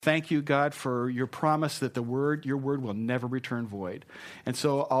Thank you, God, for your promise that your word will never return void. And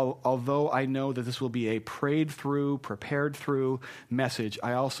so although I know that this will be a prayed through, prepared through message,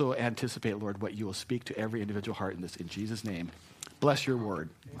 I also anticipate, Lord, what you will speak to every individual heart in this. In Jesus' name, bless your word,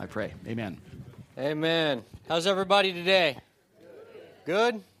 I pray. Amen. Amen. How's everybody today?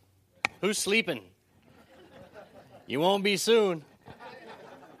 Good? Who's sleeping? You won't be soon.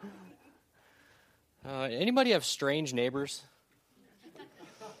 Anybody have strange neighbors?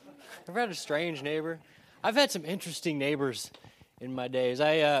 Ever had a strange neighbor? I've had some interesting neighbors in my days.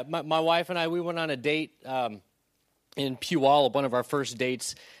 My wife and I, we went on a date in Puyallup, one of our first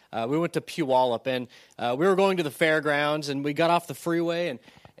dates. We went to Puyallup, and we were going to the fairgrounds, and we got off the freeway,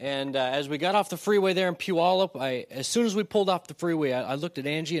 and as we got off the freeway there in Puyallup, as soon as we pulled off the freeway, I looked at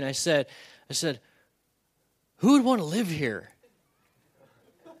Angie, and I said, who would want to live here?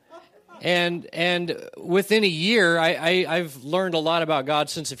 And within a year, I've learned a lot about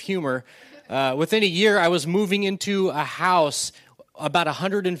God's sense of humor. Within a year, I was moving into a house about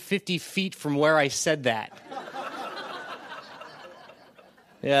 150 feet from where I said that.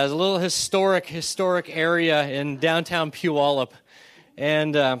 Yeah, it's a little historic area in downtown Puyallup.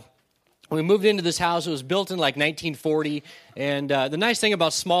 And we moved into this house. It was built in like 1940. And the nice thing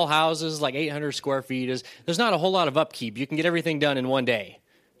about small houses, like 800 square feet, is there's not a whole lot of upkeep. You can get everything done in one day.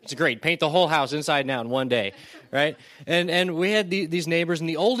 It's great. Paint the whole house inside and out in one day, right? And we had these neighbors, and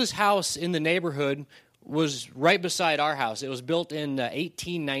the oldest house in the neighborhood was right beside our house. It was built in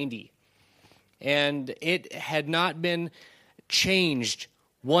 1890, and it had not been changed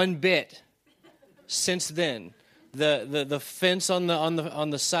one bit since then. The fence on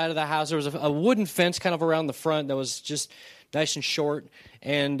the side of the house, there was a wooden fence kind of around the front that was just nice and short,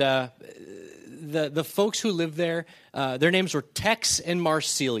 and the folks who lived there, their names were Tex and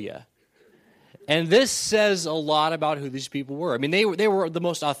Marcelia. And this says a lot about who these people were. I mean, they were the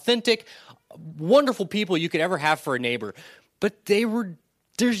most authentic, wonderful people you could ever have for a neighbor. But there's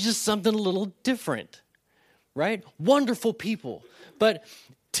just something a little different, right? Wonderful people. But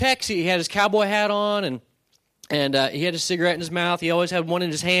Tex, he had his cowboy hat on, and he had a cigarette in his mouth. He always had one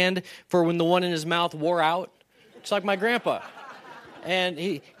in his hand for when the one in his mouth wore out. It's like my grandpa. And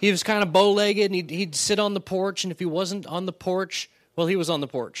he was kind of bow-legged, and he'd sit on the porch, and if he wasn't on the porch, well, he was on the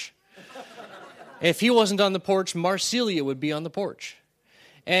porch. If he wasn't on the porch, Marcelia would be on the porch.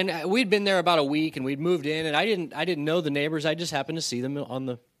 And we'd been there about a week, and we'd moved in, and I didn't know the neighbors. I just happened to see them on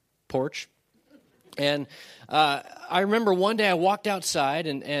the porch. And I remember one day I walked outside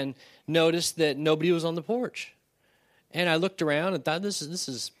and noticed that nobody was on the porch. And I looked around and thought, this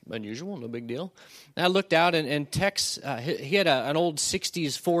is unusual, no big deal. And I looked out, and Tex, he had an old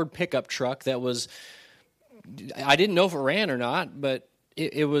 60s Ford pickup truck that was, I didn't know if it ran or not, but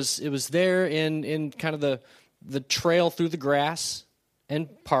it was there in kind of the trail through the grass and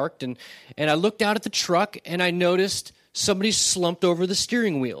parked. And I looked out at the truck, and I noticed somebody slumped over the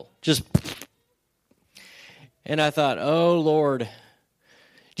steering wheel. Just, and I thought, oh, Lord.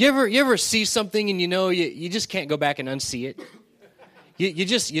 You ever see something and you just can't go back and unsee it?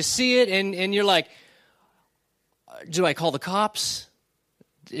 You see it and you're like, do I call the cops?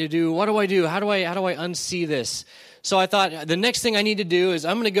 What do I do? How do I unsee this? So I thought the next thing I need to do is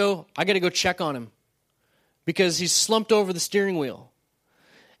I got to go check on him because he's slumped over the steering wheel.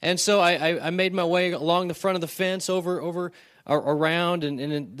 And so I made my way along the front of the fence over around,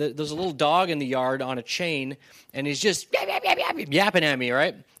 and there's a little dog in the yard on a chain, and he's just yapping at me,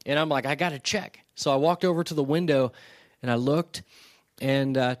 right? And I'm like, I got to check. So I walked over to the window, and I looked,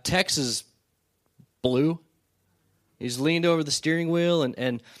 and Tex is blue. He's leaned over the steering wheel,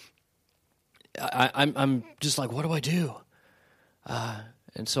 and I'm just like, what do I do?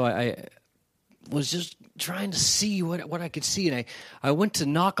 And so I was just trying to see what I could see, and I went to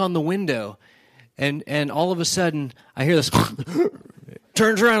knock on the window, and all of a sudden I hear this.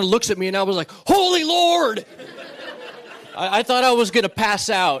 Turns around and looks at me, and I was like, "Holy Lord!" I thought I was going to pass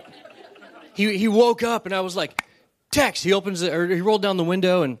out. He woke up, and I was like, "Tex." He rolled down the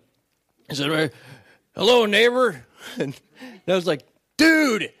window and he said, "Hello, neighbor." And I was like,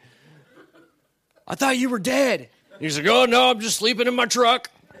 "Dude, I thought you were dead." And he's like, "Oh no, I'm just sleeping in my truck.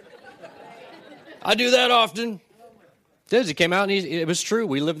 I do that often." He came out, and it was true.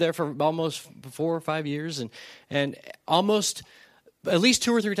 We lived there for almost 4 or 5 years, and almost at least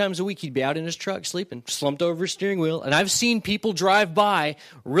 2 or 3 times a week, he'd be out in his truck sleeping, slumped over his steering wheel. And I've seen people drive by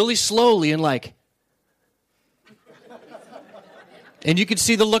really slowly and like, and you could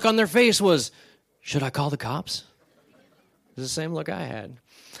see the look on their face was, should I call the cops? It's the same look I had.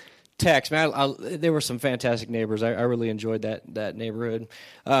 Tex, man, there were some fantastic neighbors. I really enjoyed that neighborhood.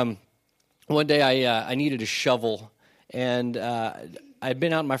 One day I needed a shovel. And I'd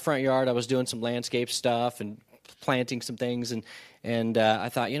been out in my front yard. I was doing some landscape stuff and planting some things, and I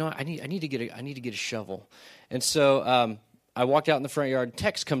thought, I need to get a shovel. And so I walked out in the front yard.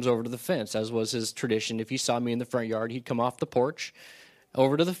 Tex comes over to the fence, as was his tradition. If he saw me in the front yard, he'd come off the porch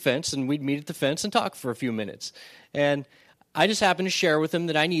over to the fence, and we'd meet at the fence and talk for a few minutes. And I just happened to share with him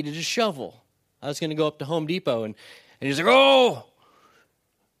that I needed a shovel. I was going to go up to Home Depot, and he's like, "Oh,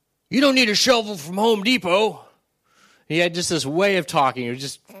 you don't need a shovel from Home Depot." He had just this way of talking. It would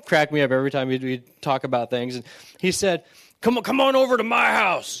just crack me up every time we'd talk about things. And he said, come on over to my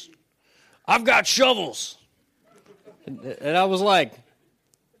house. I've got shovels. And I was like,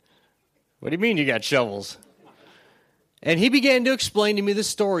 "What do you mean you got shovels?" And he began to explain to me the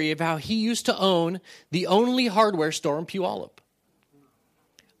story of how he used to own the only hardware store in Puyallup.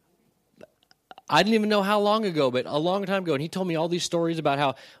 I didn't even know how long ago, but a long time ago. And he told me all these stories about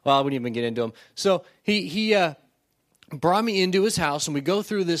how, well, I wouldn't even get into them. So he brought me into his house, and we go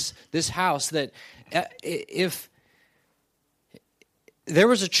through this house that if there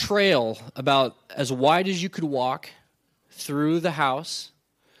was a trail about as wide as you could walk through the house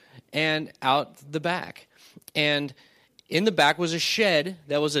and out the back. And in the back was a shed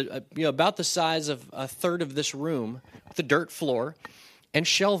that was about the size of a third of this room with a dirt floor and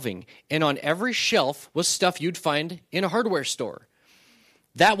shelving. And on every shelf was stuff you'd find in a hardware store.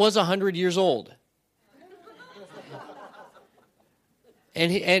 That was 100 years old.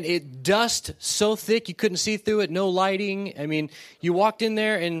 And it dust so thick you couldn't see through it, no lighting. I mean, you walked in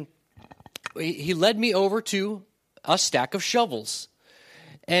there, and he led me over to a stack of shovels.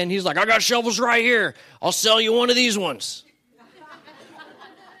 And he's like, "I got shovels right here. I'll sell you one of these ones.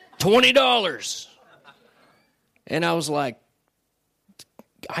 $20. And I was like,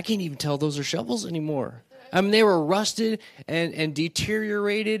 I can't even tell those are shovels anymore. I mean, they were rusted and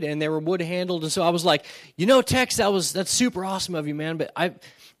deteriorated, and they were wood-handled. And so I was like, Tex, that's super awesome of you, man, but I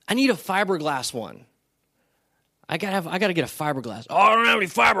need a fiberglass one. I gotta get a fiberglass. "Oh, I don't have any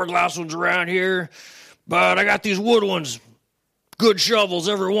fiberglass ones around here, but I got these wood ones. Good shovels,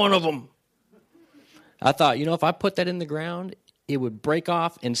 every one of them." I thought, if I put that in the ground, it would break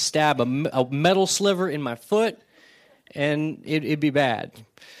off and stab a metal sliver in my foot, and it'd be bad.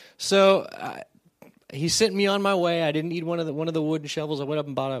 So he sent me on my way. I didn't need one of the wooden shovels. I went up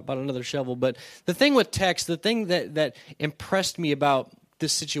and bought another shovel. But the thing with Tex, the thing that impressed me about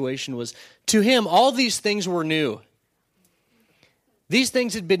this situation was, to him, all these things were new. These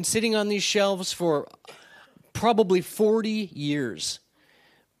things had been sitting on these shelves for probably 40 years.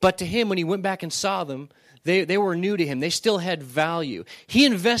 But to him, when he went back and saw them, they were new to him. They still had value. He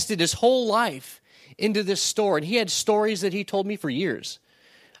invested his whole life into this store, and he had stories that he told me for years.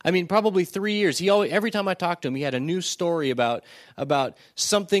 I mean, probably 3 years. Every time I talked to him, he had a new story about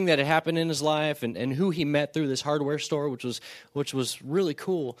something that had happened in his life and who he met through this hardware store, which was really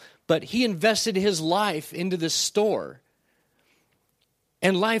cool. But he invested his life into this store,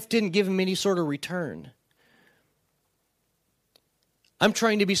 and life didn't give him any sort of return. I'm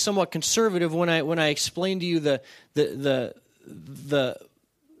trying to be somewhat conservative when I explain to you the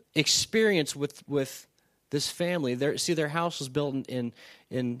experience with this family. Their house was built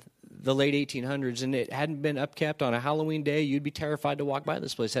in the late 1800s, and it hadn't been upkept. On a Halloween day, you'd be terrified to walk by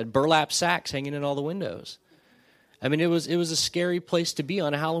this place. It had burlap sacks hanging in all the windows. I mean, it was a scary place to be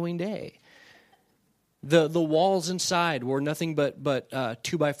on a Halloween day. The walls inside were nothing but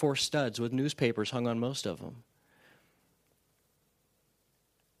 2x4 studs with newspapers hung on most of them.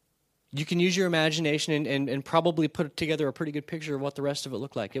 You can use your imagination and probably put together a pretty good picture of what the rest of it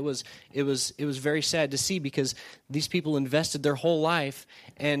looked like. It was very sad to see, because these people invested their whole life,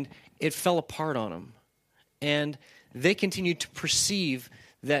 and it fell apart on them. And they continued to perceive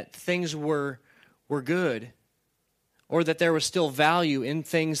that things were good, or that there was still value in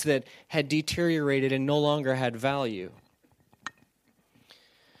things that had deteriorated and no longer had value.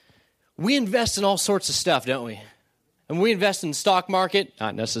 We invest in all sorts of stuff, don't we? And we invest in the stock market,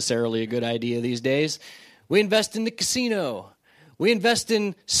 not necessarily a good idea these days. We invest in the casino. We invest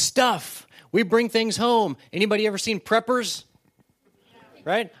in stuff. We bring things home. Anybody ever seen Preppers?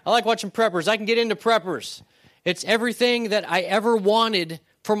 Right? I like watching Preppers. I can get into Preppers. It's everything that I ever wanted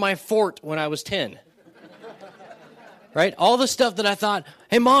for my fort when I was 10. Right? All the stuff that I thought,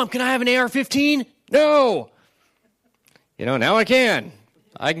 "Hey, Mom, can I have an AR-15? No. Now I can.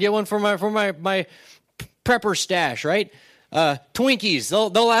 I can get one for my prepper stash, right? Twinkies, they'll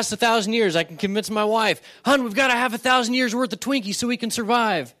last 1,000 years. I can convince my wife, "Hon, we've got to have 1,000 years worth of Twinkies so we can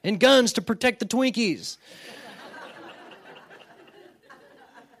survive, and guns to protect the Twinkies."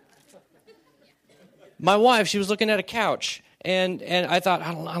 My wife, she was looking at a couch, And I thought,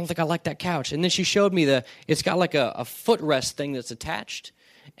 I don't think I like that couch. And then she showed me it's got like a footrest thing that's attached,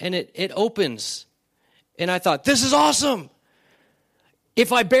 and it opens. And I thought, this is awesome.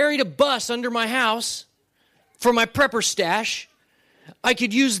 If I buried a bus under my house for my prepper stash, I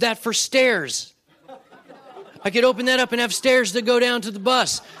could use that for stairs. I could open that up and have stairs that go down to the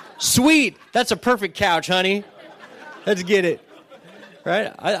bus. Sweet. That's a perfect couch, honey. Let's get it.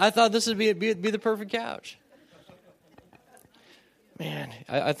 Right? I thought this would be the perfect couch. Man,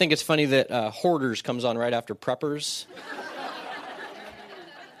 I think it's funny that Hoarders comes on right after Preppers.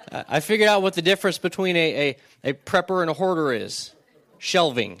 I figured out what the difference between a prepper and a hoarder is.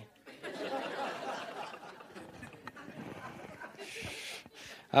 Shelving.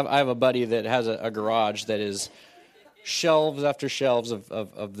 I have a buddy that has a garage that is shelves after shelves of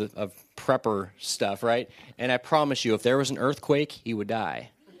prepper stuff, right? And I promise you, if there was an earthquake, he would die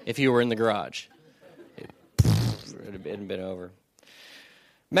if he were in the garage. It'd have been over.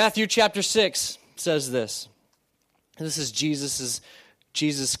 Matthew chapter 6 says this. This is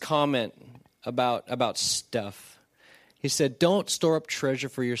Jesus' comment about stuff. He said, "Don't store up treasure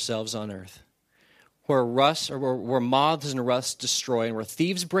for yourselves on earth, where moths and rust destroy, and where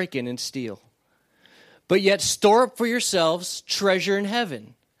thieves break in and steal. But yet store up for yourselves treasure in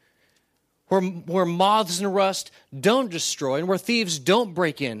heaven, where moths and rust don't destroy, and where thieves don't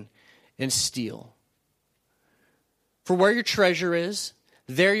break in and steal. For where your treasure is,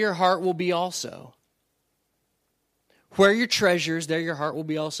 there your heart will be also." Where your treasure is, there your heart will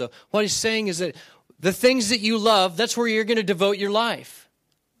be also. What he's saying is that the things that you love, that's where you're going to devote your life.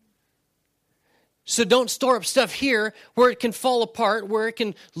 So don't store up stuff here where it can fall apart, where it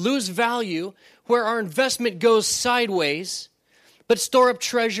can lose value, where our investment goes sideways, but store up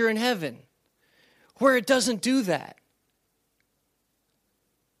treasure in heaven, where it doesn't do that.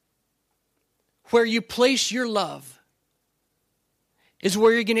 Where you place your love is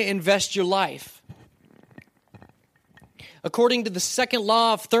where you're going to invest your life. According to the second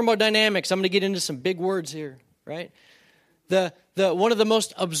law of thermodynamics, I'm going to get into some big words here, right? The one of the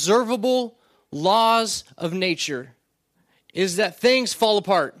most observable laws of nature is that things fall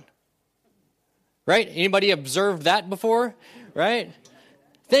apart. Right? Anybody observed that before? Right?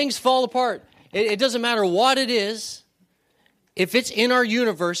 Things fall apart. It doesn't matter what it is. If it's in our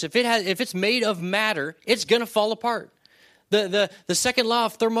universe, if it's made of matter, it's going to fall apart. The second law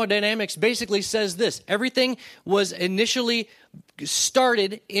of thermodynamics basically says this: everything was initially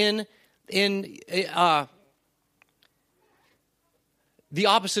started in the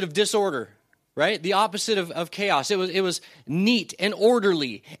opposite of disorder, right? The opposite of chaos. It was neat and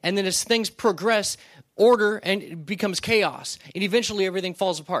orderly, and then as things progress, order and it becomes chaos, and eventually everything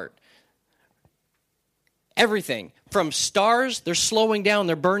falls apart. Everything from stars, they're slowing down,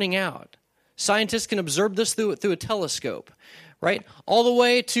 they're burning out. Scientists can observe this through a telescope, right? All the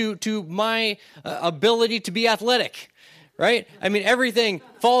way to my ability to be athletic, right? I mean, everything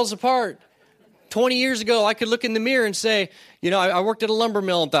falls apart. 20 years ago, I could look in the mirror and say, I worked at a lumber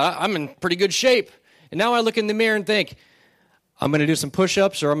mill and thought, I'm in pretty good shape. And now I look in the mirror and think, I'm going to do some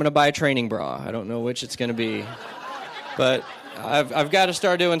push-ups or I'm going to buy a training bra. I don't know which it's going to be. But I've got to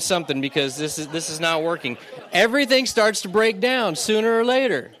start doing something because this is not working. Everything starts to break down sooner or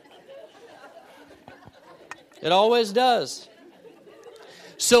later. It always does.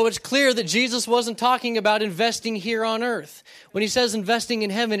 So it's clear that Jesus wasn't talking about investing here on earth. When he says investing in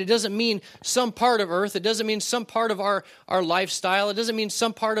heaven, it doesn't mean some part of earth. It doesn't mean some part of our lifestyle. It doesn't mean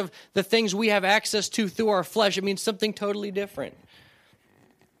some part of the things we have access to through our flesh. It means something totally different.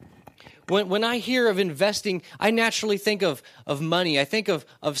 When I hear of investing, I naturally think of money. I think of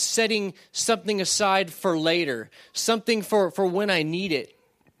setting something aside for later, something for when I need it.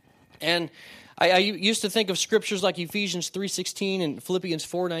 And I used to think of scriptures like Ephesians 3:16 and Philippians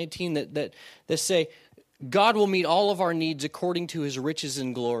 4:19 that say, God will meet all of our needs according to his riches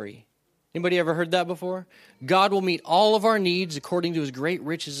and glory. Anybody ever heard that before? God will meet all of our needs according to his great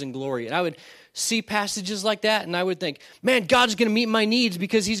riches and glory. And I would see passages like that and I would think, man, God's going to meet my needs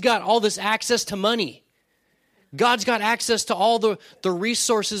because he's got all this access to money. God's got access to all the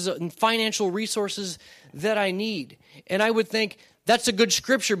resources and financial resources that I need. And I would think, that's a good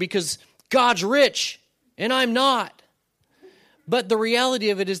scripture because God's rich, and I'm not. But the reality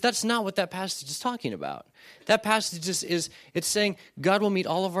of it is that's not what that passage is talking about. That passage is it's saying God will meet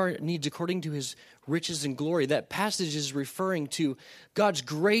all of our needs according to his riches and glory. That passage is referring to God's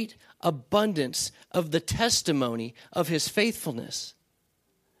great abundance of the testimony of his faithfulness.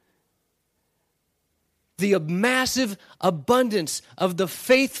 The massive abundance of the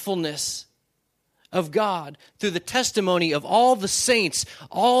faithfulness of God, through the testimony of all the saints,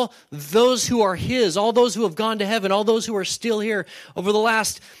 all those who are his, all those who have gone to heaven, all those who are still here over the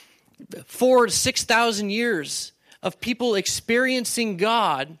last 4,000 to 6,000 years of people experiencing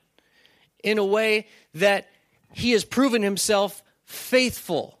God in a way that he has proven himself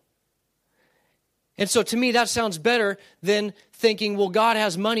faithful. And so to me, that sounds better than thinking, well, God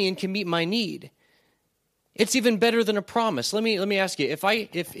has money and can meet my need. It's even better than a promise. Let me ask you,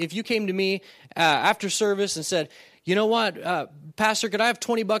 if you came to me after service and said, you know what, Pastor, could I have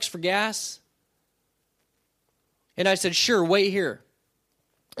 $20 for gas? And I said, sure, wait here.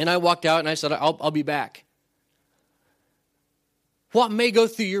 And I walked out and I said, I'll be back. What may go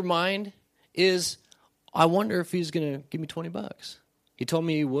through your mind is, I wonder if he's going to give me $20. He told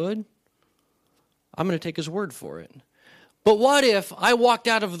me he would. I'm going to take his word for it. But what if I walked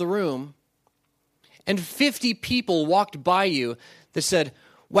out of the room and 50 people walked by you that said,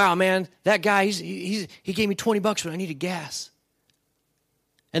 wow, man, that guy, he gave me $20 when I needed gas.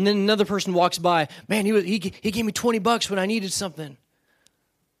 And then another person walks by, man, he gave me $20 when I needed something.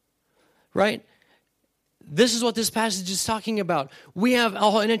 Right? This is what this passage is talking about. We have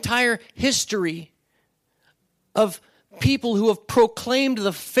an entire history of people who have proclaimed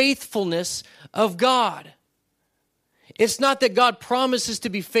the faithfulness of God. It's not that God promises to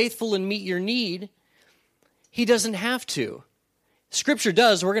be faithful and meet your need. He doesn't have to. Scripture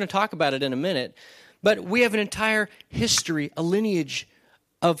does. We're going to talk about it in a minute. But we have an entire history, a lineage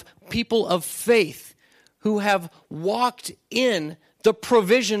of people of faith who have walked in the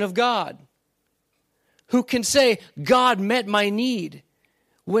provision of God, who can say, God met my need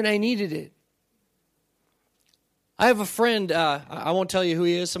when I needed it. I have a friend, I won't tell you who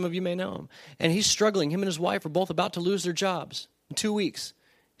he is, some of you may know him, and he's struggling. Him and his wife are both about to lose their jobs in 2 weeks.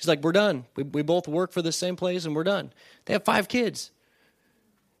 He's like, we're done. We both work for the same place and we're done. They have 5 kids.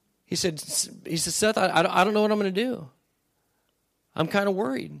 He said, Seth, I don't know what I'm going to do. I'm kind of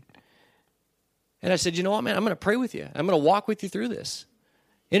worried. And I said, you know what, man, I'm going to pray with you. I'm going to walk with you through this.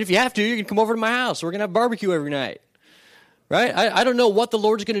 And if you have to, you can come over to my house. We're going to have barbecue every night. Right? I don't know what the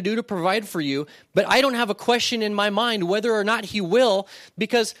Lord's going to do to provide for you, but I don't have a question in my mind whether or not he will,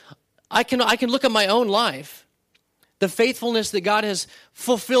 because I can look at my own life, the faithfulness that God has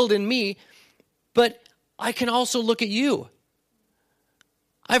fulfilled in me, but I can also look at you.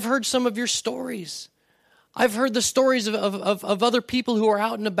 I've heard some of your stories. I've heard the stories of other people who are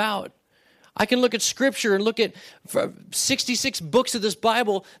out and about. I can look at Scripture and look at 66 books of this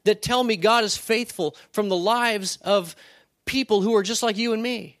Bible that tell me God is faithful from the lives of people who are just like you and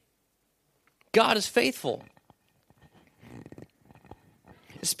me. God is faithful.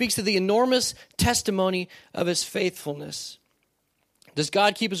 It speaks to the enormous testimony of his faithfulness. Does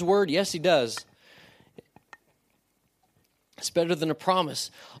God keep his word? Yes, he does. It's better than a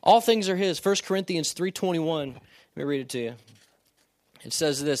promise. All things are his. 1 Corinthians 3:21. Let me read it to you. It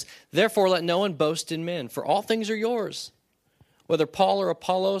says this, therefore let no one boast in men, for all things are yours. Whether Paul or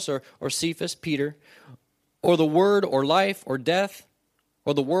Apollos or Cephas, Peter, or the word or life or death,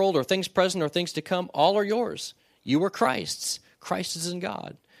 or the world or things present or things to come, all are yours. You are Christ's. Christ is in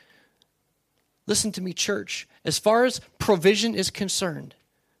God. Listen to me, church. As far as provision is concerned,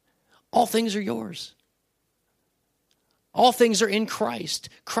 all things are yours. All things are in Christ.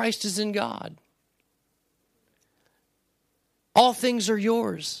 Christ is in God. All things are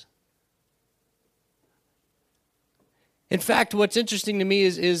yours. In fact, what's interesting to me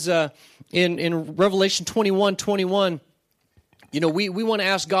is in Revelation 21:21, you know, we want to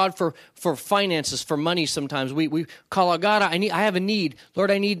ask God for finances, for money sometimes. We call out, God, I have a need.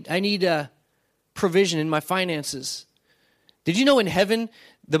 Lord, I need provision in my finances. Did you know in heaven,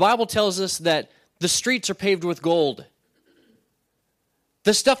 the Bible tells us that the streets are paved with gold?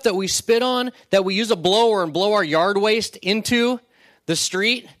 The stuff that we spit on, that we use a blower and blow our yard waste into the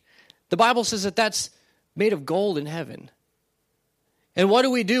street, the Bible says that that's made of gold in heaven. And what do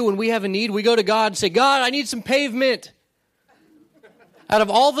we do when we have a need? We go to God and say, God, I need some pavement. Out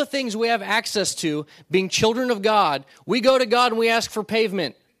of all the things we have access to, being children of God, we go to God and we ask for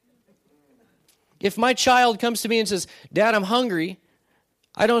pavement. If my child comes to me and says, Dad, I'm hungry,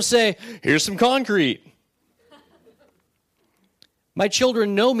 I don't say, here's some concrete. My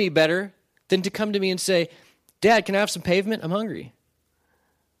children know me better than to come to me and say, Dad, can I have some pavement? I'm hungry.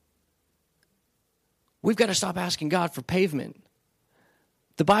 We've got to stop asking God for pavement.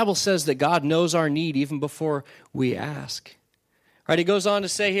 The Bible says that God knows our need even before we ask. Right? He goes on to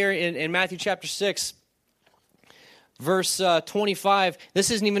say here in Matthew chapter 6, verse 25.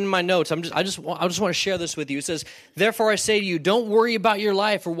 This isn't even in my notes. I just want to share this with you. It says, "Therefore I say to you, don't worry about your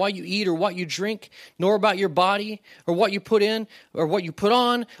life or what you eat or what you drink, nor about your body or what you put in or what you put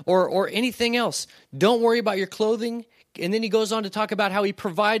on or anything else. Don't worry about your clothing." And then he goes on to talk about how he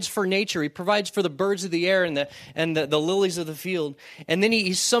provides for nature. He provides for the birds of the air and the lilies of the field. And then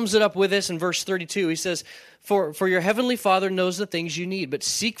he sums it up with this in verse 32. He says, For your heavenly Father knows the things you need, but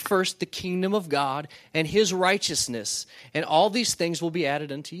seek first the kingdom of God and his righteousness, and all these things will be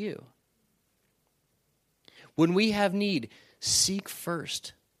added unto you. When we have need, seek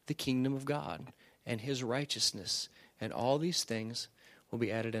first the kingdom of God and his righteousness, and all these things will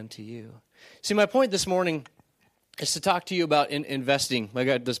be added unto you. See, my point this morning is to talk to you about investing. I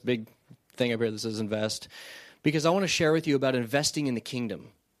got this big thing up here that says invest, because I want to share with you about investing in the kingdom.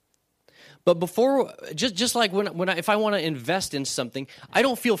 But before, just like if I want to invest in something, I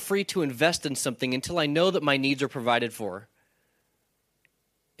don't feel free to invest in something until I know that my needs are provided for.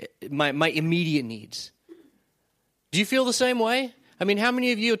 My immediate needs. Do you feel the same way? I mean, how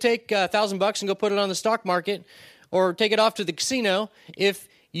many of you take $1,000 and go put it on the stock market or take it off to the casino if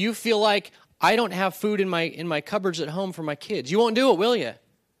you feel like, I don't have food in my cupboards at home for my kids? You won't do it, will you?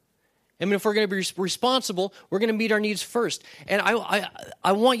 I mean, if we're going to be responsible, we're going to meet our needs first. And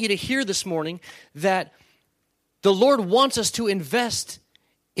I want you to hear this morning that the Lord wants us to invest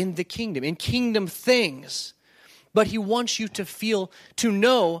in the kingdom, in kingdom things. But he wants you to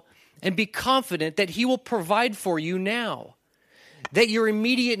know, and be confident that he will provide for you now. That your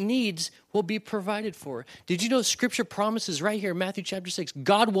immediate needs will be provided for. Did you know Scripture promises right here in Matthew chapter 6,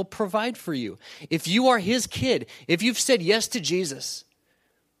 God will provide for you. If you are his kid, if you've said yes to Jesus,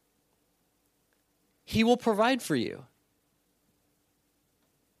 he will provide for you.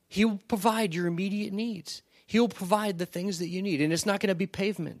 He will provide your immediate needs. He will provide the things that you need. And it's not going to be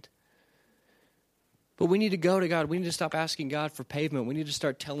pavement. But we need to go to God. We need to stop asking God for pavement. We need to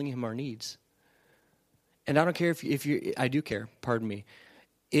start telling him our needs. And I don't care if you, I do care, pardon me.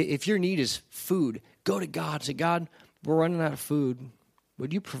 If your need is food, go to God. Say, God, we're running out of food.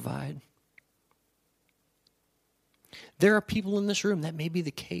 Would you provide? There are people in this room that may be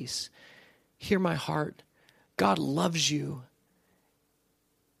the case. Hear my heart. God loves you.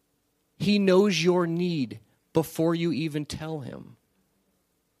 He knows your need before you even tell him.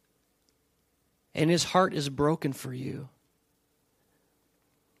 And his heart is broken for you.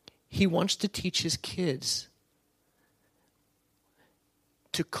 He wants to teach his kids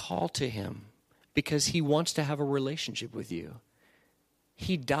to call to him because he wants to have a relationship with you.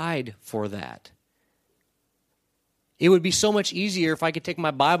 He died for that. It would be so much easier if I could take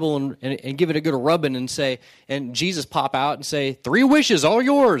my Bible and give it a good rubbing and say, and Jesus pop out and say, 3 wishes, all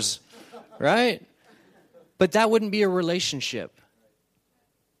yours, right? But that wouldn't be a relationship.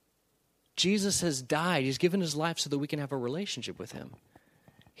 Jesus has died. He's given his life so that we can have a relationship with him.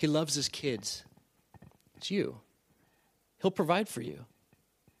 He loves his kids. It's you. He'll provide for you.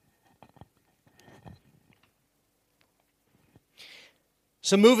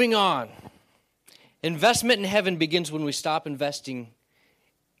 So moving on. Investment in heaven begins when we stop investing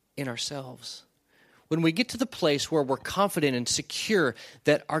in ourselves. When we get to the place where we're confident and secure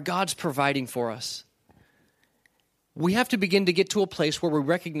that our God's providing for us. We have to begin to get to a place where we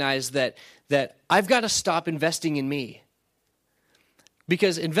recognize that I've got to stop investing in me.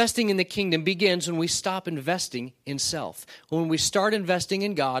 Because investing in the kingdom begins when we stop investing in self. When we start investing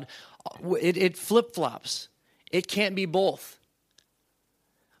in God, it flip-flops. It can't be both.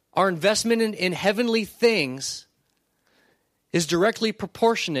 Our investment in heavenly things is directly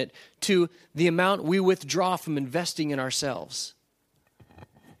proportionate to the amount we withdraw from investing in ourselves.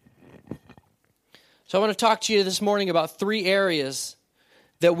 So I want to talk to you this morning about 3 areas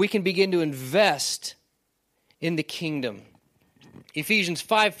that we can begin to invest in the kingdom. Ephesians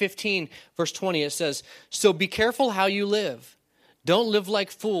 5:15, verse 20, it says, "So be careful how you live. Don't live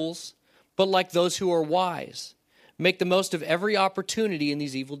like fools, but like those who are wise. Make the most of every opportunity in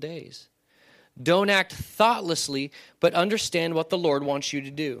these evil days. Don't act thoughtlessly, but understand what the Lord wants you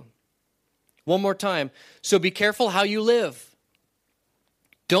to do." One more time. So be careful how you live.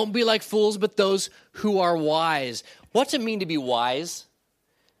 Don't be like fools, but those who are wise. What's it mean to be wise?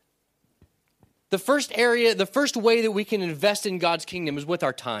 The first way that we can invest in God's kingdom is with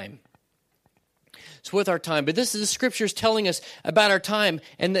our time. It's with our time. But this is the scriptures telling us about our time.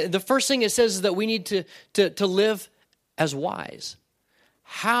 And the first thing it says is that we need to live as wise.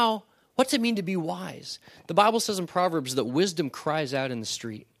 How? What's it mean to be wise? The Bible says in Proverbs that wisdom cries out in the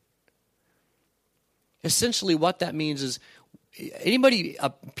street. Essentially what that means is, anybody a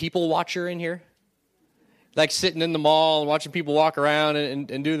people watcher in here? Like sitting in the mall and watching people walk around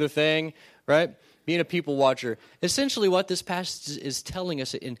and do the thing, right? being a people watcher. Essentially what this passage is telling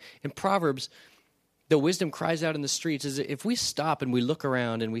us in Proverbs, the wisdom cries out in the streets, is that if we stop and we look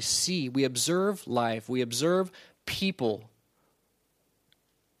around and we see, we observe life, we observe people,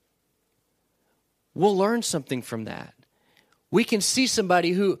 we'll learn something from that. We can see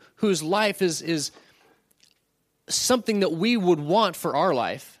somebody whose life is something that we would want for our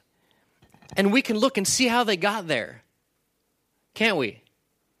life, and we can look and see how they got there. Can't we?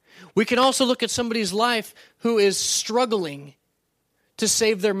 We can also look at somebody's life who is struggling to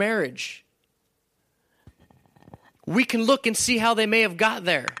save their marriage. We can look and see how they may have got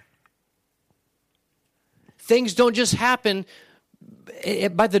there. Things don't just happen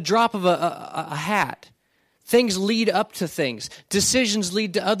by the drop of a hat. Things lead up to things. Decisions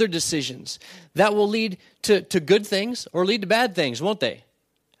lead to other decisions. That will lead to good things or lead to bad things, won't they?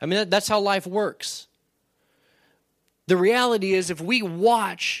 I mean, that's how life works. The reality is, if we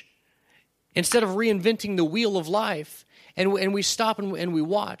watch, instead of reinventing the wheel of life, and we stop and we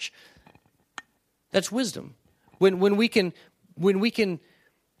watch, that's wisdom. When we can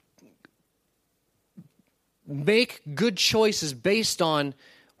make good choices based on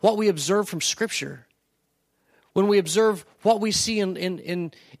what we observe from Scripture, when we observe what we see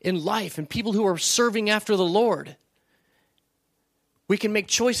in life and people who are serving after the Lord, we can make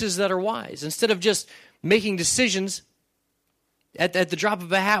choices that are wise instead of just making decisions at the drop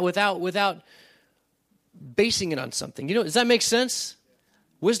of a hat without basing it on something. You know, does that make sense?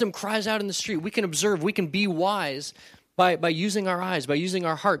 Wisdom cries out in the street. We can observe. We can be wise by using our eyes, by using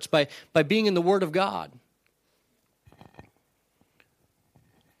our hearts, by being in the Word of God.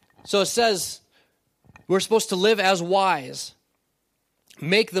 So it says we're supposed to live as wise.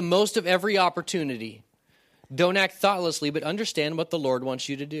 Make the most of every opportunity. Don't act thoughtlessly, but understand what the Lord wants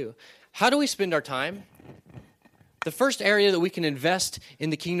you to do. How do we spend our time? The first area that we can invest in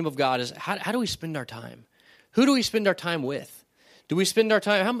the kingdom of God is how do we spend our time? Who do we spend our time with? Do we spend our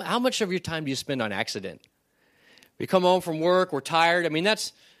time, how much of your time do you spend on accident? We come home from work, we're tired. I mean,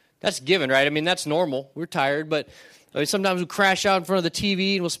 that's given, right? I mean, that's normal. We're tired, but sometimes we crash out in front of the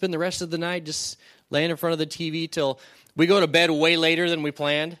TV and we'll spend the rest of the night just laying in front of the TV till we go to bed way later than we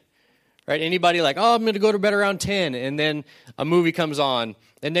planned. Right? Anybody like, I'm going to go to bed around 10, and then a movie comes on.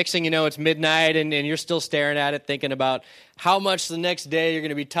 And next thing you know, it's midnight, and you're still staring at it, thinking about how much the next day you're going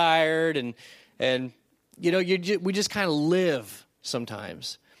to be tired, and you know, we just kind of live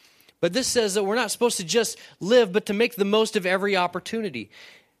sometimes. But this says that we're not supposed to just live, but to make the most of every opportunity.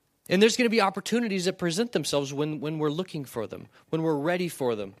 And there's going to be opportunities that present themselves when we're looking for them, when we're ready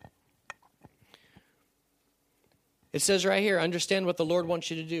for them. It says right here, understand what the Lord wants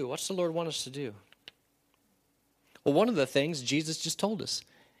you to do. What's the Lord want us to do? Well, one of the things Jesus just told us,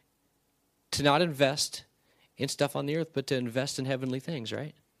 to not invest in stuff on the earth, but to invest in heavenly things,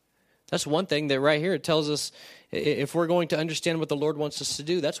 right? That's one thing that right here it tells us if we're going to understand what the Lord wants us to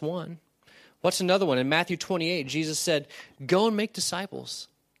do, that's one. What's another one? In Matthew 28, Jesus said, go and make disciples.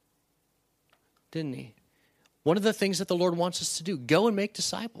 Didn't he? One of the things that the Lord wants us to do, go and make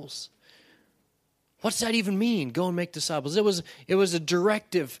disciples. What's that even mean? Go and make disciples. It was a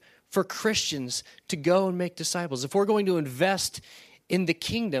directive for Christians to go and make disciples. If we're going to invest in the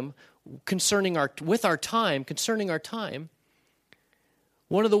kingdom concerning our time,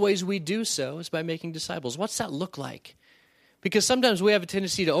 one of the ways we do so is by making disciples. What's that look like? Because sometimes we have a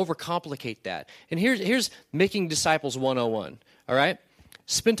tendency to overcomplicate that. And here's making disciples 101, all right?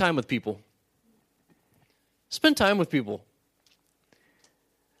 Spend time with people. Spend time with people.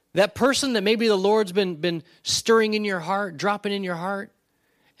 That person that maybe the Lord's been stirring in your heart, dropping in your heart,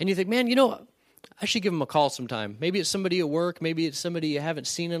 and you think, man, you know, I should give them a call sometime. Maybe it's somebody at work. Maybe it's somebody you haven't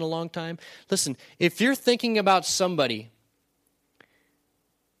seen in a long time. Listen, if you're thinking about somebody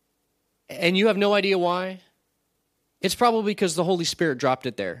and you have no idea why, it's probably because the Holy Spirit dropped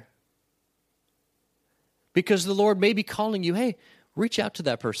it there. Because the Lord may be calling you, hey, reach out to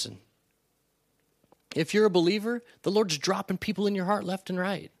that person. If you're a believer, the Lord's dropping people in your heart left and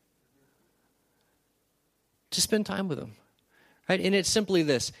right. To spend time with them, right? And it's simply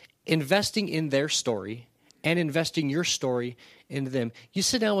this, investing in their story and investing your story into them. You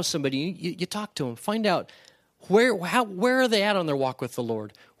sit down with somebody, you talk to them, find out where are they at on their walk with the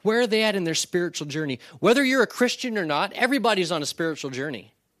Lord? Where are they at in their spiritual journey? Whether you're a Christian or not, everybody's on a spiritual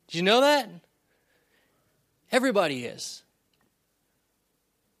journey. Did you know that? Everybody is.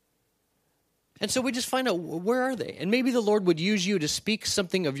 And so we just find out, where are they? And maybe the Lord would use you to speak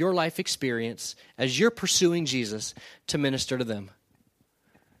something of your life experience as you're pursuing Jesus to minister to them.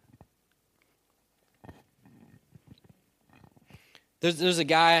 There's a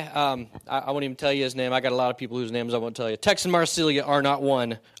guy, I won't even tell you his name. I got a lot of people whose names I won't tell you. Tex and Marcelia are not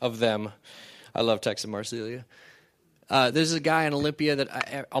one of them. I love Tex and Marcelia. There's a guy in Olympia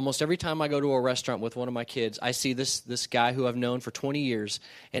that almost every time I go to a restaurant with one of my kids, I see this guy who I've known for 20 years,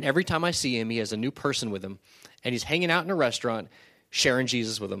 and every time I see him, he has a new person with him, and he's hanging out in a restaurant, sharing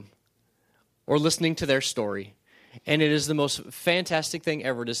Jesus with them, or listening to their story. And it is the most fantastic thing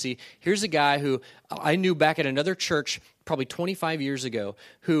ever to see. Here's a guy who I knew back at another church probably 25 years ago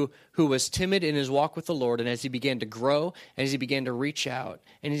who was timid in his walk with the Lord, and as he began to grow, and as he began to reach out,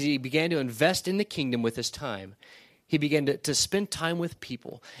 and as he began to invest in the kingdom with his time, he began to spend time with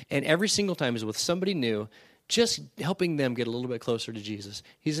people. And every single time is with somebody new, just helping them get a little bit closer to Jesus.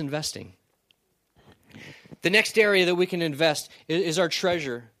 He's investing. The next area that we can invest is our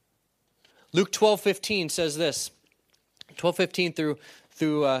treasure. Luke 12:15 says this, 12:15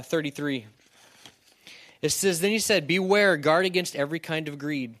 through 33. It says, "Then he said, 'Beware, guard against every kind of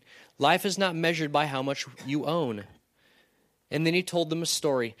greed. Life is not measured by how much you own.' And then he told them a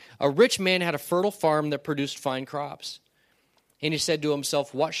story. A rich man had a fertile farm that produced fine crops. And he said to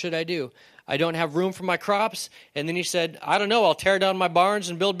himself, 'What should I do? I don't have room for my crops.' And then he said, 'I don't know, I'll tear down my barns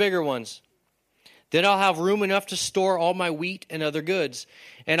and build bigger ones. Then I'll have room enough to store all my wheat and other goods.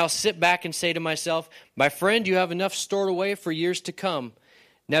 And I'll sit back and say to myself, my friend, you have enough stored away for years to come.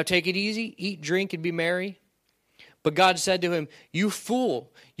 Now take it easy, eat, drink, and be merry.' But God said to him, 'You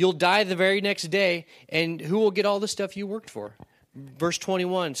fool, you'll die the very next day, and who will get all the stuff you worked for?' Verse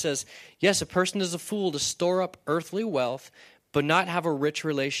 21 says, 'Yes, a person is a fool to store up earthly wealth, but not have a rich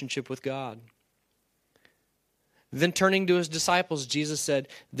relationship with God.' Then turning to his disciples, Jesus said,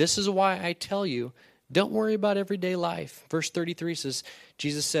 'This is why I tell you, don't worry about everyday life.' Verse 33 says,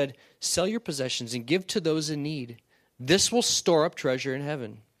 Jesus said, 'Sell your possessions and give to those in need. This will store up treasure in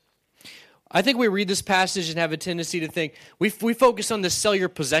heaven.'" I think we read this passage and have a tendency to think, we focus on this sell your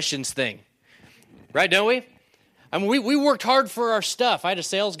possessions thing. Right, don't we? I mean, we worked hard for our stuff. I had a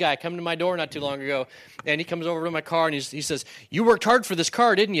sales guy come to my door not too long ago, and he comes over to my car, and he says, "You worked hard for this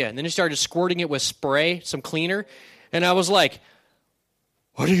car, didn't you?" And then he started squirting it with spray, some cleaner. And I was like,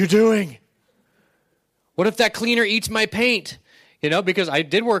 "What are you doing? What if that cleaner eats my paint?" Because I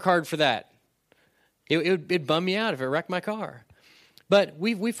did work hard for that. It'd bum me out if it wrecked my car. But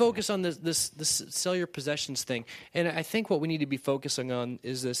we focus on this sell your possessions thing. And I think what we need to be focusing on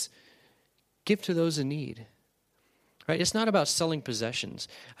is this, give to those in need. Right? It's not about selling possessions.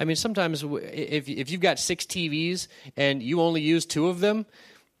 I mean, sometimes if you've got 6 TVs and you only use 2 of them,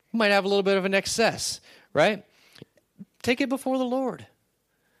 you might have a little bit of an excess, right? Take it before the Lord.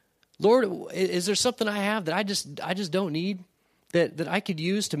 Lord, is there something I have that I just don't need that I could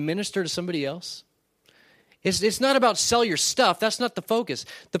use to minister to somebody else? It's not about sell your stuff. That's not the focus.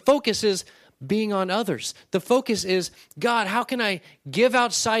 The focus is being on others. The focus is, God, how can I give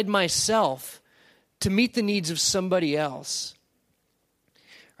outside myself to meet the needs of somebody else?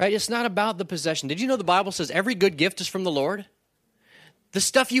 Right? It's not about the possession. Did you know the Bible says every good gift is from the Lord? The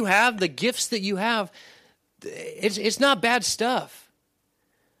stuff you have, the gifts that you have, it's not bad stuff.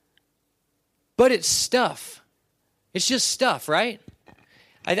 But it's stuff. It's just stuff, right?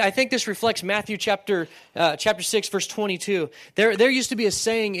 I think this reflects Matthew chapter 6, verse 22. There used to be a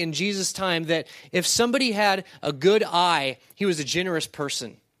saying in Jesus' time that if somebody had a good eye, he was a generous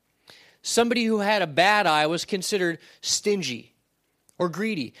person. Somebody who had a bad eye was considered stingy or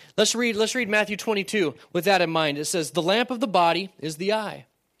greedy. Let's read Matthew 22 with that in mind. It says, "The lamp of the body is the eye."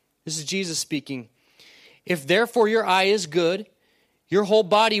 This is Jesus speaking. "If therefore your eye is good, your whole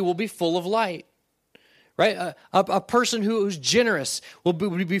body will be full of light." Right? A person who's generous will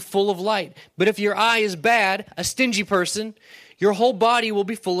be full of light. But if your eye is bad, a stingy person, your whole body will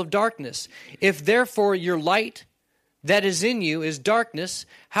be full of darkness. "If therefore your light that is in you is darkness,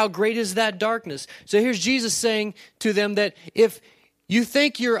 how great is that darkness?" So here's Jesus saying to them that if you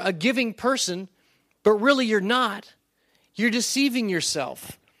think you're a giving person, but really you're not, you're deceiving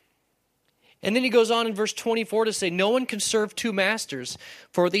yourself. And then he goes on in verse 24 to say, "No one can serve 2 masters,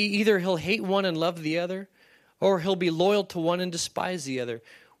 for either he'll hate one and love the other, or he'll be loyal to one and despise the other."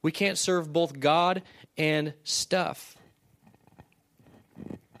 We can't serve both God and stuff.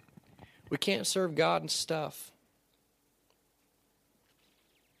 We can't serve God and stuff.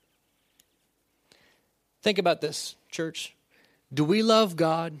 Think about this, church. Do we love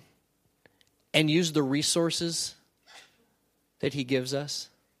God and use the resources that he gives us?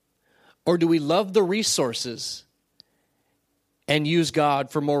 Or do we love the resources and use God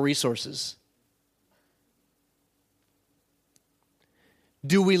for more resources?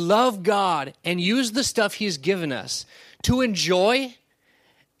 Do we love God and use the stuff he's given us to enjoy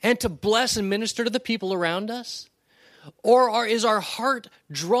and to bless and minister to the people around us? Or is our heart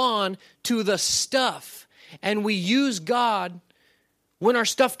drawn to the stuff and we use God when our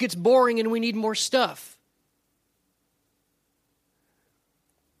stuff gets boring and we need more stuff.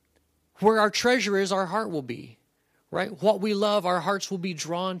 Where our treasure is, our heart will be, right? What we love, our hearts will be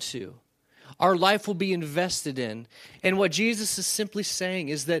drawn to. Our life will be invested in. And what Jesus is simply saying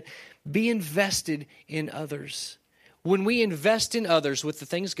is that be invested in others. When we invest in others with the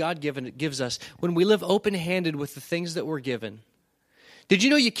things God gives us, when we live open-handed with the things that we're given. Did you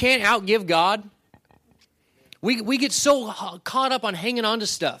know you can't outgive God? We get so caught up on hanging on to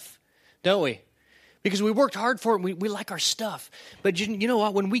stuff, don't we? Because we worked hard for it, we like our stuff. But you know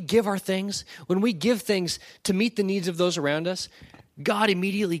what? When we give our things, when we give things to meet the needs of those around us, God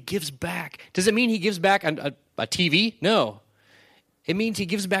immediately gives back. Does it mean he gives back a TV? No. It means he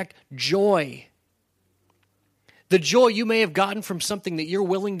gives back joy. The joy you may have gotten from something that you're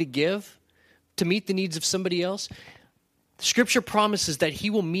willing to give to meet the needs of somebody else. Scripture promises that he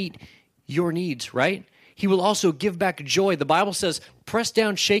will meet your needs, right? He will also give back joy. The Bible says, pressed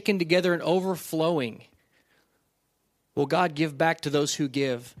down, shaken together, and overflowing. Will God give back to those who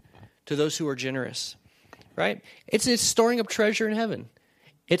give, to those who are generous, right? It's storing up treasure in heaven.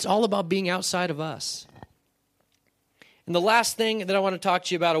 It's all about being outside of us. And the last thing that I want to talk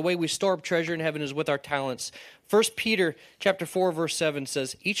to you about, a way we store up treasure in heaven, is with our talents. 1 Peter chapter 4, verse 7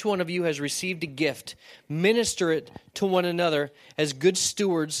 says, each one of you has received a gift. Minister it to one another as good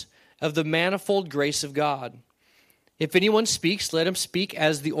stewards of the manifold grace of God. If anyone speaks, let him speak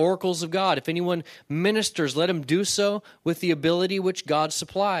as the oracles of God. If anyone ministers, let him do so with the ability which God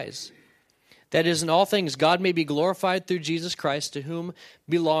supplies. That is, in all things, God may be glorified through Jesus Christ, to whom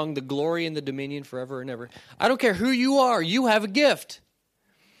belong the glory and the dominion forever and ever. I don't care who you are, you have a gift.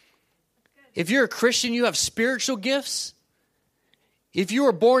 If you're a Christian, you have spiritual gifts. If you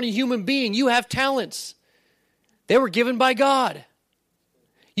were born a human being, you have talents. They were given by God.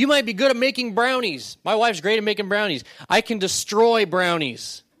 You might be good at making brownies. My wife's great at making brownies. I can destroy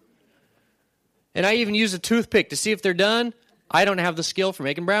brownies. And I even use a toothpick to see if they're done. I don't have the skill for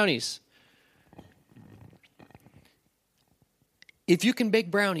making brownies. If you can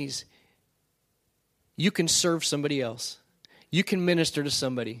bake brownies, you can serve somebody else. You can minister to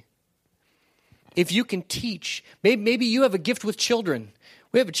somebody. If you can teach, maybe you have a gift with children.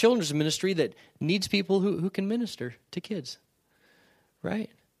 We have a children's ministry that needs people who can minister to kids, right?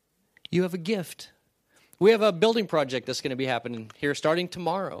 You have a gift. We have a building project that's going to be happening here starting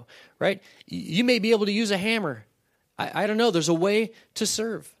tomorrow, right? You may be able to use a hammer. I don't know. There's a way to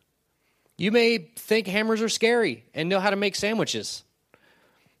serve. You may think hammers are scary and know how to make sandwiches.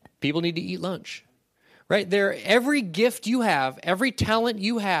 People need to eat lunch, right? Every gift you have, every talent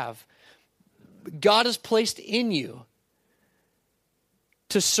you have, God has placed in you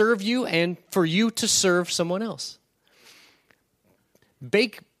to serve you and for you to serve someone else.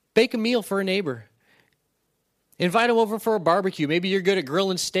 Bake a meal for a neighbor. Invite them over for a barbecue. Maybe you're good at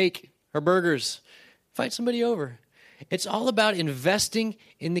grilling steak or burgers. Invite somebody over. It's all about investing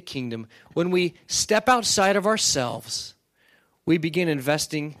in the kingdom. When we step outside of ourselves, we begin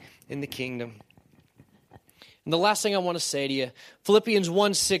investing in the kingdom. And the last thing I want to say to you, Philippians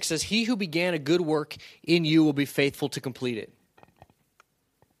 1:6 says, he who began a good work in you will be faithful to complete it.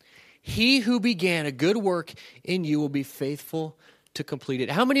 He who began a good work in you will be faithful to complete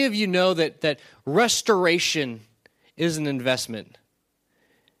it. How many of you know that restoration is an investment?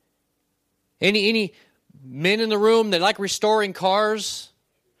 Any men in the room that like restoring cars?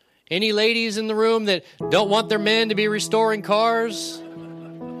 Any ladies in the room that don't want their men to be restoring cars?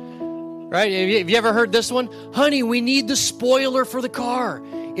 Right? Have you ever heard this one? Honey, we need the spoiler for the car.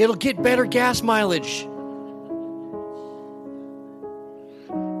 It'll get better gas mileage.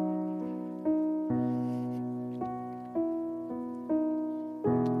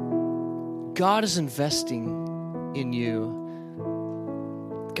 God is investing in you.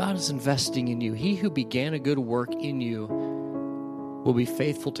 God is investing in you. He who began a good work in you will be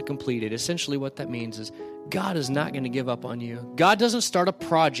faithful to complete it. Essentially what that means is God is not going to give up on you. God doesn't start a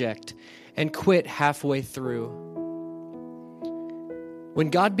project and quit halfway through. When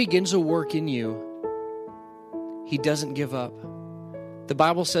God begins a work in you, he doesn't give up. The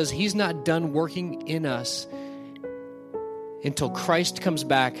Bible says he's not done working in us until Christ comes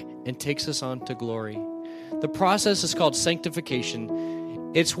back and takes us on to glory. The process is called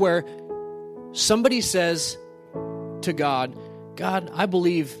sanctification. It's where somebody says to God, God, I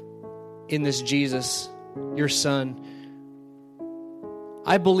believe in this Jesus, your son.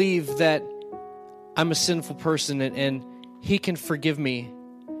 I believe that I'm a sinful person and he can forgive me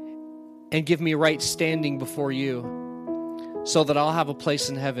and give me right standing before you so that I'll have a place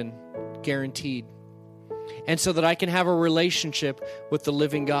in heaven, guaranteed. And so that I can have a relationship with the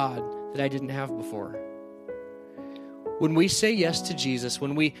living God that I didn't have before. when we say yes to Jesus,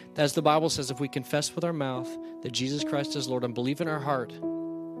 when we, as the Bible says, if we confess with our mouth that Jesus Christ is Lord and believe in our heart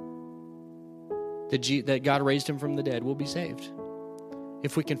that God raised him from the dead, we'll be saved.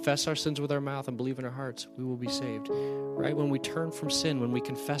 If we confess our sins with our mouth and believe in our hearts, we will be saved. Right? When we turn from sin, when we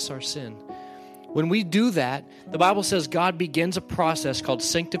confess our sin. When we do that, the Bible says God begins a process called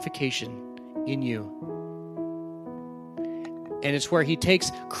sanctification in you. And it's where he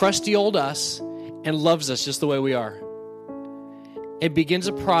takes crusty old us and loves us just the way we are. It begins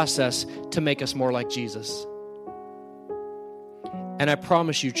a process to make us more like Jesus. And I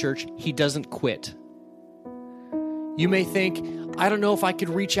promise you, church, he doesn't quit. You may think, I don't know if I could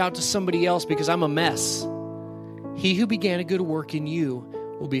reach out to somebody else because I'm a mess. He who began a good work in you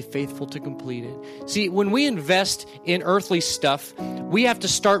will be faithful to complete it. See, when we invest in earthly stuff, we have to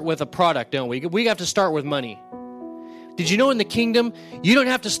start with a product, don't we? We have to start with money. Did you know in the kingdom, you don't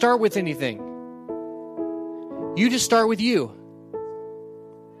have to start with anything. You just start with you.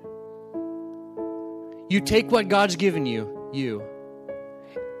 You take what God's given you,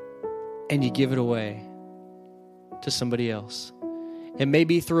 and you give it away to somebody else. It may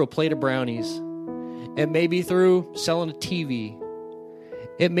be through a plate of brownies. It may be through selling a TV.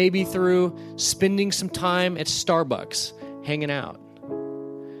 It may be through spending some time at Starbucks, hanging out.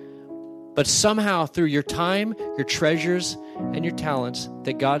 But somehow through your time, your treasures, and your talents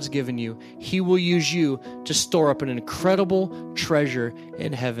that God's given you, he will use you to store up an incredible treasure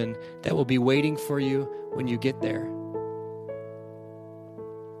in heaven that will be waiting for you when you get there.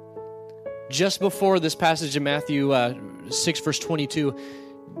 Just before this passage in Matthew 6, verse 22,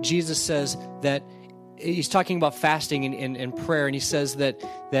 Jesus says that he's talking about fasting and prayer, and he says that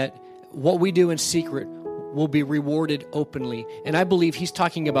what we do in secret will be rewarded openly. And I believe he's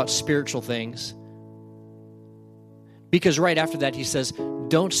talking about spiritual things. Because right after that, he says,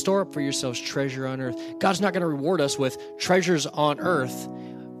 don't store up for yourselves treasure on earth. God's not going to reward us with treasures on earth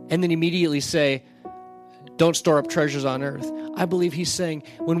and then immediately say, don't store up treasures on earth. I believe he's saying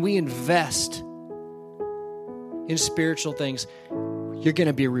when we invest in spiritual things, you're going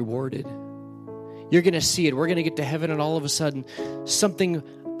to be rewarded. You're going to see it. We're going to get to heaven, and all of a sudden, something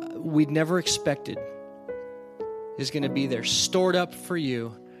we'd never expected is going to be there, stored up for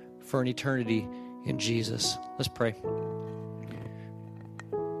you for an eternity in Jesus. Let's pray.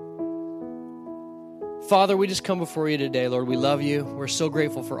 Father, we just come before you today, Lord. We love you. We're so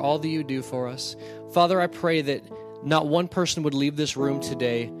grateful for all that you do for us. Father, I pray that not one person would leave this room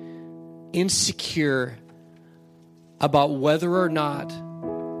today insecure about whether or not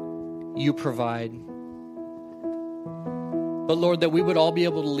you provide. But Lord, that we would all be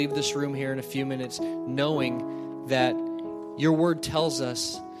able to leave this room here in a few minutes knowing that your word tells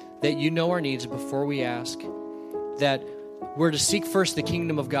us that you know our needs before we ask, that we're to seek first the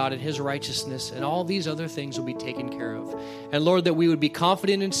kingdom of God and his righteousness, and all these other things will be taken care of. And Lord, that we would be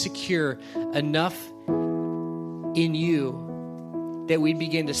confident and secure enough in you that we'd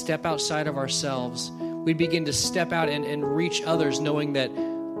begin to step outside of ourselves. We'd begin to step out and reach others knowing that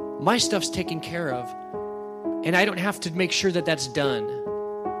my stuff's taken care of, and I don't have to make sure that that's done.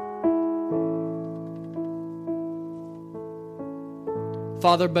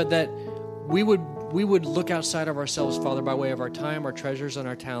 Father, but that we would look outside of ourselves, Father, by way of our time, our treasures, and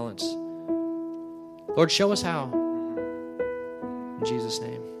our talents. Lord, show us how. In Jesus'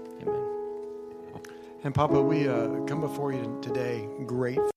 name, amen. And Papa, we come before you today grateful.